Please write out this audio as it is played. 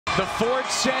The Ford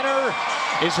Center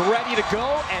is ready to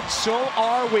go, and so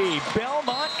are we.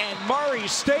 Belmont and Murray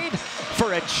State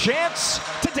for a chance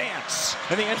to dance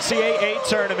in the NCAA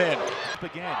tournament.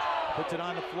 Again, puts it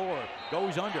on the floor,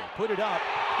 goes under, put it up,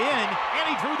 in, and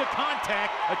he drew the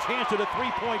contact. A chance at a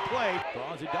three-point play.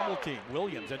 Draws a double team.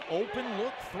 Williams, an open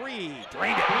look three.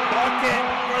 Drained it. Bucket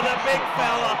for the big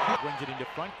fella. Brings it into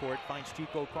front court, finds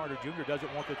Chico Carter Jr.,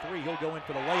 doesn't want the three. He'll go in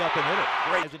for the layup and hit it.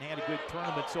 Great. Hasn't had a good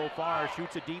tournament so far.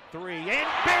 Shoots a deep three and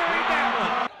buried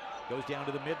that one. Goes down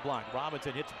to the mid-block.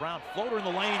 Robinson hits Brown. Floater in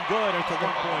the lane. Good. It's a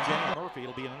one-point game. Murphy,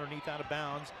 it'll be an underneath out of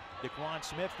bounds. DeQuan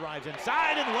Smith drives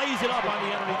inside and lays it up on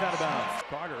the underneath out of bounds.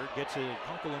 Carter gets a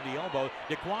uncle in the elbow.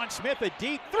 DeQuan Smith, a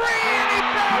deep three, and he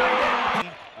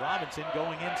buried it. Robinson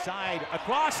going inside.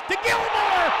 Across to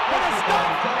Gilmore with a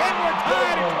stop. And we're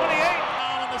tied at 28.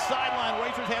 Down on the sideline.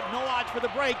 Racers have no odds for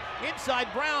the break. Inside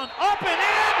Brown. Up and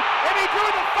in. And he drew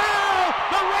the foul.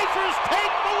 The Racers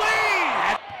take the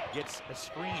lead. Gets a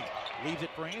screen, leaves it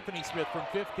for Anthony Smith from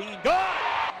 15. Good!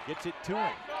 Gets it to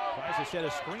him. Tries to set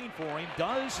a screen for him.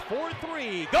 Does for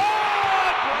three. Good!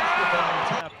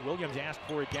 Williams asked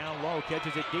for it down low.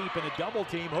 Catches it deep in a double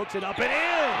team. Hooks it up and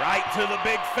in. Right to the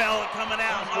big fella coming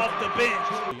out off the bench.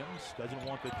 Williams doesn't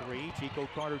want the three. Chico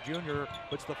Carter Jr.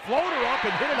 puts the floater up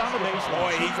and hit it on the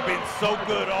baseline. Boy, he's been so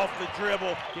good off the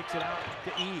dribble. Kicks it out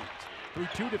to Eves. Through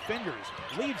two defenders,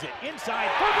 leaves it inside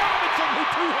for Robinson, who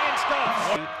two-hand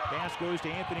stuffs. Pass goes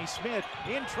to Anthony Smith,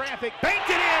 in traffic,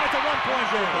 banked it in, it's a one-point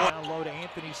game. Down low to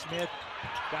Anthony Smith,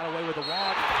 got away with a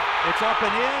walk, it's up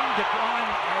and in,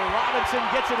 Robinson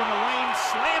gets it in the lane,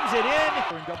 slams it in.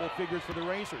 We're in double figures for the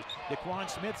Racers. DeQuan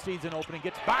Smith sees an opening,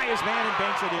 gets by his man and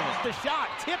banks it in. The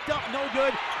shot, tipped up, no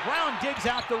good. Brown digs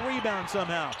out the rebound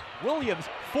somehow.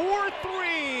 Williams,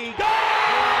 4-3,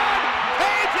 good!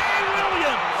 KJ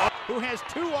Williams! Who has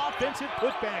two offensive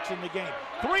putbacks in the game.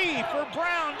 Three for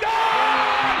Brown. Good!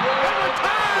 And we're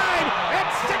tied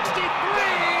at 63.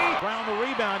 Brown the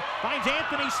rebound, finds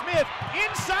Anthony Smith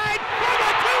inside for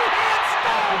the two-hand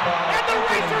stop, and the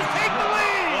Racers take the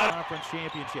lead. Conference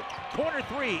championship. Corner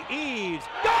three, Eves.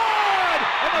 Good!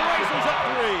 And the Racers up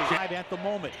three. Drive at the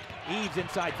moment. Eves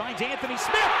inside, finds Anthony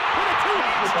Smith with a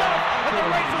two-hand stop, and the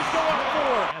Racers go up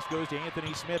four. Pass goes to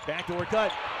Anthony Smith, backdoor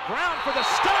cut. Brown for the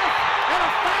stuff, and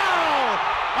a foul!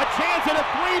 A chance at a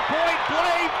three-point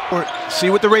play. See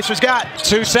what the Racers got.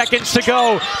 2 seconds to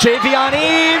go. Javion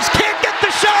Eves can't get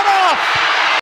the shot off.